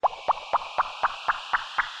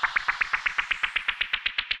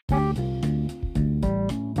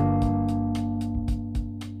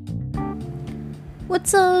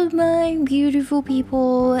What's up, my beautiful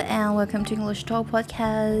people, and welcome to English Talk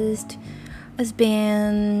Podcast. It's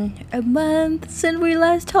been a month since we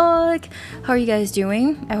last talked. How are you guys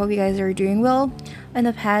doing? I hope you guys are doing well. In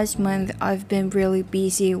the past month, I've been really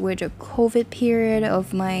busy with the COVID period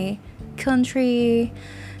of my country.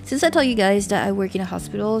 Since I told you guys that I work in a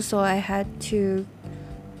hospital, so I had to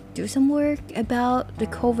do some work about the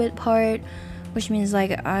COVID part, which means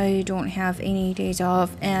like I don't have any days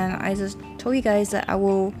off, and I just told you guys that I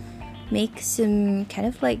will make some kind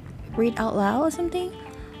of like read out loud or something,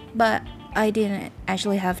 but I didn't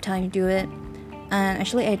actually have time to do it. And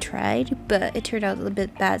actually I tried, but it turned out a little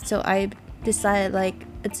bit bad, so I decided like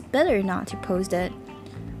it's better not to post it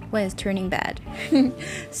when it's turning bad.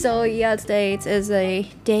 So yeah, today it is a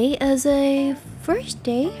day as a first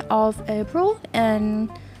day of April, and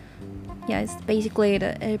yeah, it's basically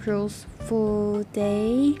the April's Fool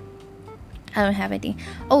day. I don't have anything.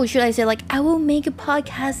 Oh, should I say like I will make a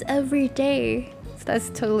podcast every day? So that's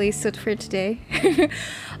totally suit for today.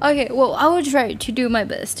 Okay, well, I will try to do my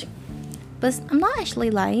best, but I'm not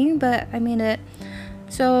actually lying, but I mean it.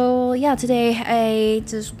 So yeah, today I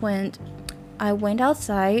went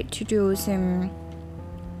outside to do some,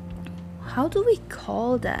 how do we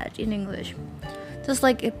call that in English? Just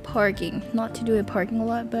like a parking, not to do a parking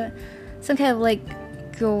lot, but some kind of like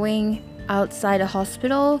going outside a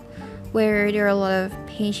hospital where there are a lot of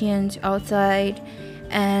patients outside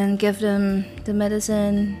and give them the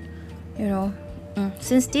medicine,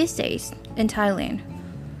 since these days in Thailand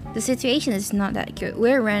the situation is not that good.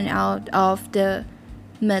 We're ran out of the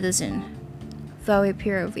medicine,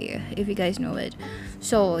 Favipiravir, if you guys know it.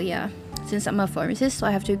 So yeah, since I'm a pharmacist, so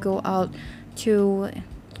I have to go out to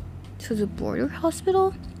the border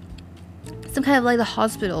hospital, some kind of like the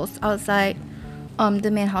hospitals outside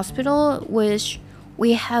the main hospital, which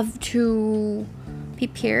we have to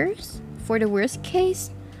prepare for the worst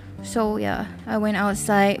case. So yeah, I went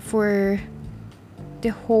outside for the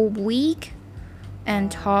whole week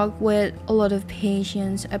and talked with a lot of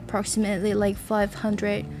patients, approximately like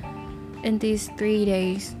 500 in these 3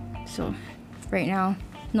 days. So right now,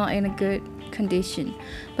 not in a good condition,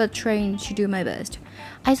 but trying to do my best.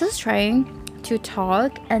 I just trying to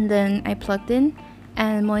talk, and then I plugged in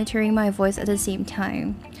and monitoring my voice at the same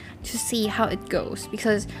time to see how it goes,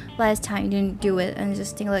 because last time I didn't do it and I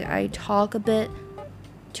just think like I talk a bit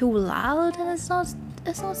too loud and it's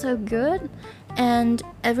not so good. And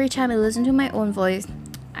every time I listen to my own voice,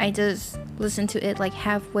 I just listen to it like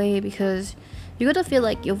halfway, because you gotta feel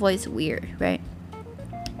like your voice is weird, right?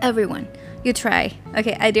 Everyone, you try.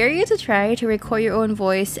 Okay, I dare you to try to record your own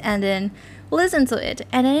voice and then listen to it,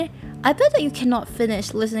 and then I bet that you cannot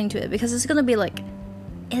finish listening to it, because it's gonna be like,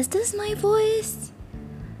 is this my voice?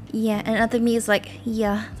 Yeah, and other me is like,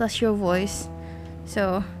 yeah, that's your voice.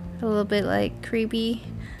 So a little bit like creepy.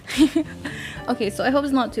 Okay, so I hope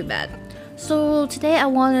it's not too bad. So today I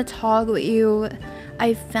want to talk with you.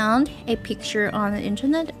 I found a picture on the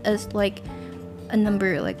internet as like a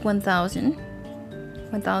number like 1,000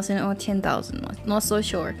 or 10,000, not so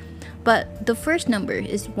sure, but the first number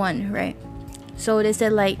is 1, right? So they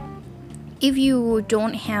said like, if you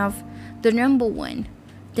don't have the number 1,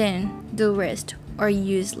 then the rest are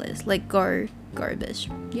useless, like garbage.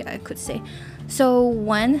 Yeah, I could say. So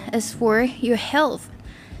 1 is for your health.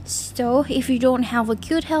 So if you don't have a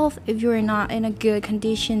good health, if you're not in a good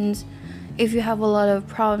conditions, if you have a lot of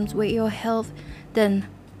problems with your health, then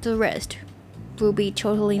the rest will be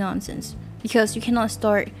totally nonsense, because you cannot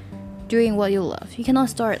start doing what you love. You cannot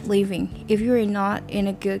start living if you're not in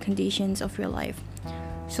a good conditions of your life.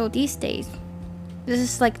 So these days, this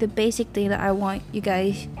is like the basic thing that I want you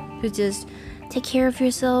guys to just take care of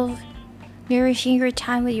yourself, nourishing your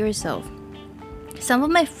time with yourself. Some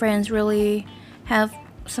of my friends really have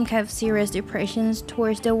some kind of serious depressions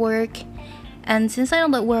towards their work, and since I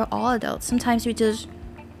know that we're all adults, sometimes we just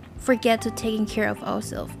forget to taking care of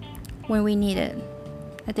ourselves when we need it.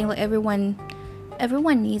 I think like everyone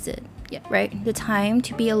needs it, yeah, right? The time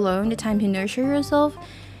to be alone, the time to nurture yourself.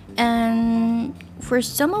 And for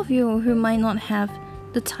some of you who might not have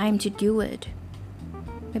the time to do it,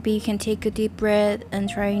 maybe you can take a deep breath and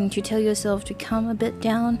trying to tell yourself to calm a bit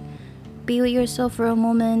down, be with yourself for a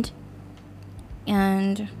moment,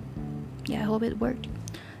 and yeah, I hope it worked.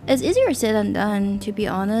 It's easier said than done, to be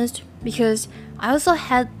honest, because I also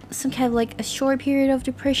had some kind of like a short period of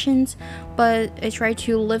depressions, but I tried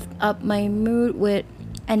to lift up my mood with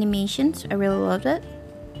animations. I really loved it.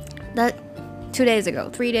 That 3 days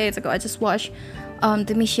ago, I just watched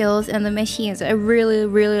The Michelles and the Machines. I really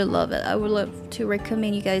love it. I would love to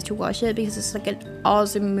recommend you guys to watch it, because it's like an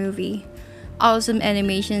awesome movie, awesome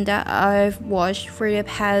animation that I've watched for the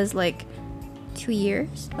past like 2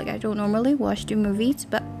 years. Like I don't normally watch the movies,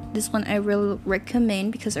 but this one I really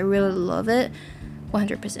recommend because I really love it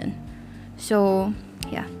 100%. So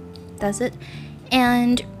yeah, that's it.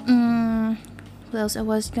 And what else I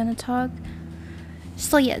was gonna talk?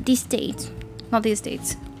 So yeah, these dates, not these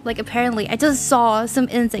dates. Like apparently I just saw some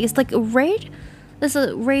insect. It's like a red. There's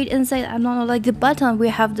a red insect. I'm not like the button. We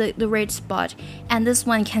have the red spot, and this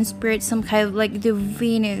one can spread some kind of like the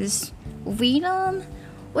Venus venom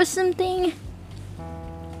or something.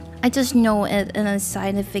 I just know it in a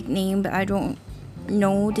scientific name, but I don't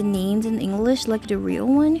know the names in English, like the real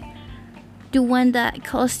one. The one that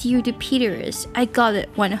caused you the Peters. I got it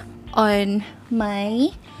one on my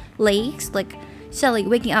legs. Like Sally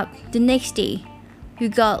waking up the next day, you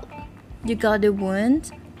got the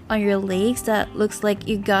wound on your legs that looks like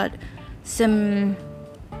you got some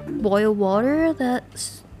boiled water that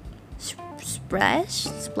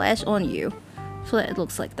splash on you. So that it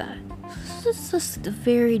looks like that. This is a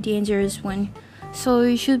very dangerous one, so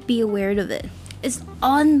you should be aware of it. It's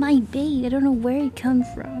on my bed. I don't know where it comes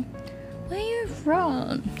from. Where are you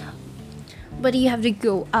from? But you have to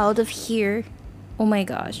go out of here. Oh my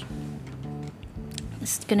gosh.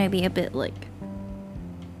 It's gonna be a bit like,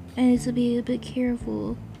 I need to be a bit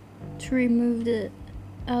careful to remove it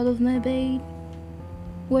out of my bed.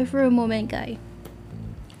 Wait for a moment, guy.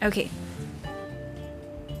 Okay.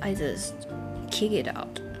 I just kick it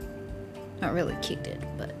out. Not really kicked it,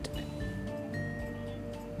 but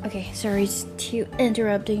okay, sorry to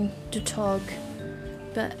interrupting the talk,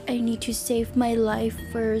 but I need to save my life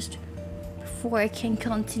first before I can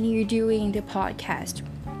continue doing the podcast.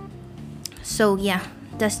 So yeah,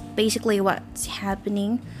 that's basically what's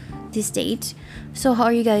happening these days. So how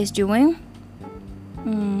are you guys doing?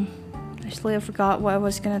 Actually I forgot what I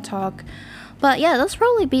was gonna talk, but yeah, that's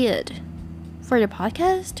probably be it for the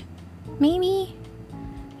podcast, maybe.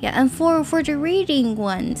 Yeah, and for the reading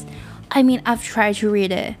ones, I mean, I've tried to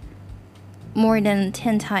read it more than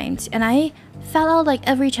 10 times, and I felt out like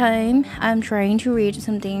every time I'm trying to read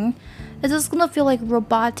something, it's just gonna feel like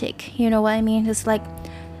robotic, you know what I mean? It's like,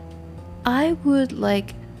 I would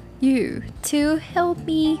like you to help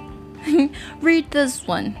me read this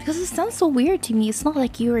one, because it sounds so weird to me. It's not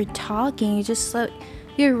like you're talking, it's just like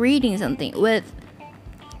you're reading something with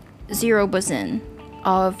 0%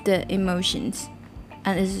 of the emotions,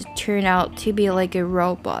 and it's turned out to be like a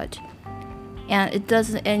robot, and it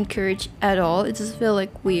doesn't encourage at all. It just feels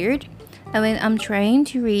like weird. I mean, I'm trying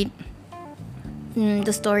to read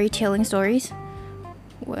the storytelling stories.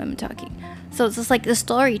 What am I talking? So it's just like the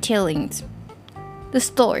storytellings, the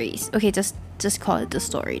stories. Okay, just call it the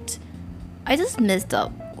stories. I just messed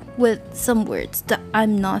up with some words that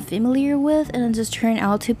I'm not familiar with, and it just turned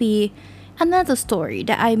out to be another story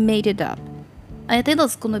that I made it up. I think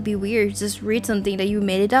that's gonna be weird. Just read something that you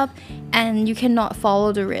made it up and you cannot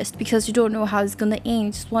follow the rest because you don't know how it's gonna end.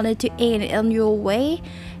 You just want it to end in your way,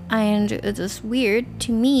 and it's just weird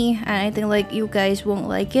to me, and I think like you guys won't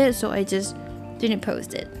like it, so I just didn't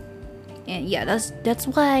post it. And yeah, that's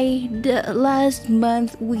why the last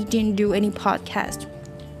month we didn't do any podcast.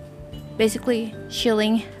 Basically,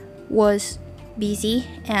 Shilling was busy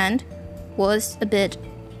and was a bit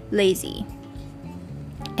lazy.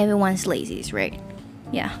 Everyone's lazy, right?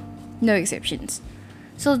 Yeah, no exceptions.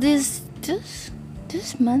 So this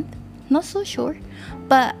month, not so sure,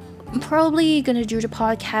 but I'm probably gonna do the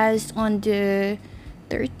podcast on the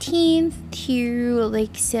 13th to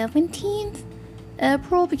like 17th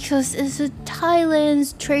April, because it's a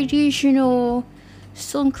Thailand's traditional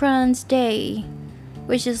Songkran Day,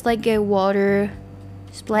 which is like a water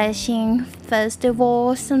splashing festival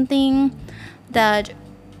or something that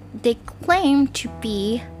they claim to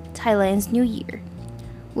be Thailand's New Year,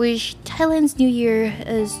 which Thailand's New Year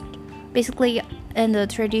is basically in the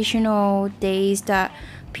traditional days that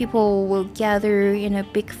people will gather in a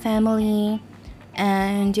big family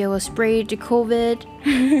and they will spread the COVID.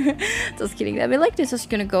 Just kidding. I mean, like, this is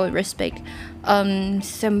gonna go and respect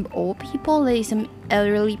some old people, like some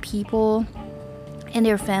elderly people in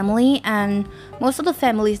their family, and most of the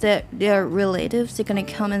families that their relatives are gonna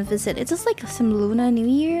come and visit. It's just like some Lunar New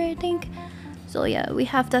Year, I think. So yeah, we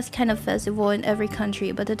have that kind of festival in every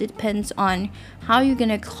country, but it depends on how you're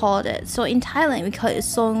gonna call it. So in Thailand, we call it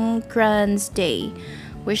Songkran's Day,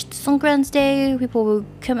 which Songkran's Day, people will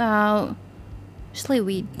come out. Actually,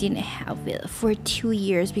 we didn't have it for 2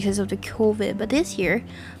 years because of the COVID, but this year,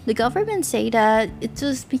 the government say that it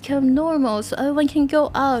just become normal, so everyone can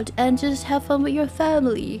go out and just have fun with your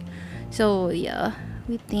family. So yeah,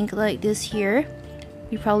 we think like this year,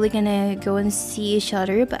 we're probably gonna go and see each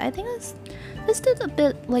other, but I think It's still a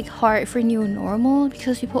bit like hard for new normal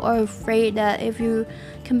because people are afraid that if you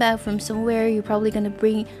come back from somewhere, you're probably gonna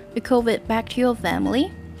bring the COVID back to your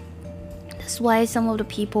family. That's why some of the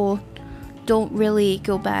people don't really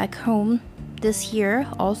go back home this year.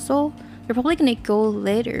 Also, they're probably gonna go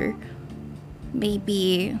later,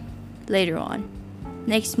 maybe later on,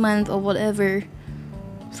 next month or whatever.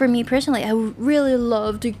 For me personally, I would really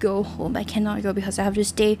love to go home. I cannot go because I have to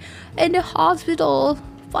stay in the hospital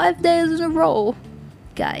 5 days in a row.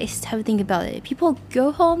 Guys, have a think about it. People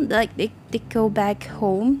go home, like they go back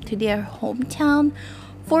home to their hometown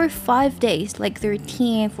for 5 days, like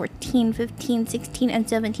 13, 14, 15, 16, and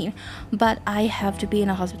 17. But I have to be in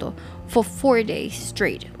a hospital for 4 days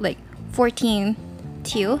straight, like 14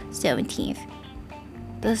 till 17th.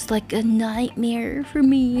 That's like a nightmare for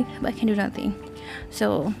me, but I can do nothing.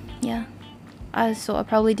 So yeah, so I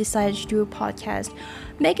probably decided to do a podcast,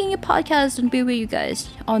 making a podcast and be with you guys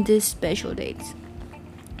on these special dates.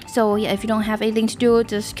 So yeah, if you don't have anything to do,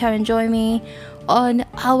 just come and join me on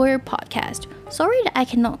our podcast. Sorry that I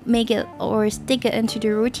cannot make it or stick it into the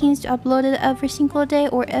routines to upload it every single day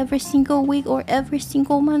or every single week or every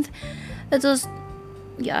single month. It's just,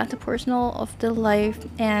 yeah, the personal of the life,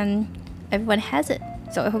 and everyone has it.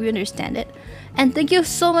 So I hope you understand it. And thank you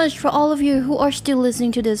so much for all of you who are still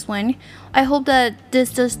listening to this one. I hope that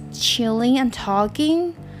this just chilling and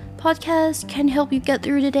talking podcast can help you get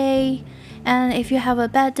through the day. And if you have a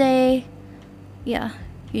bad day, yeah,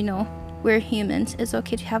 you know, we're humans. It's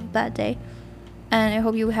okay to have a bad day. And I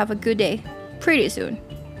hope you have a good day pretty soon.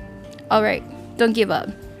 Alright, don't give up.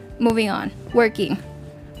 Moving on. Working.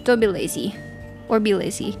 Don't be lazy. Or be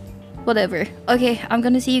lazy. Whatever. Okay, I'm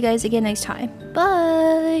gonna see you guys again next time. Bye!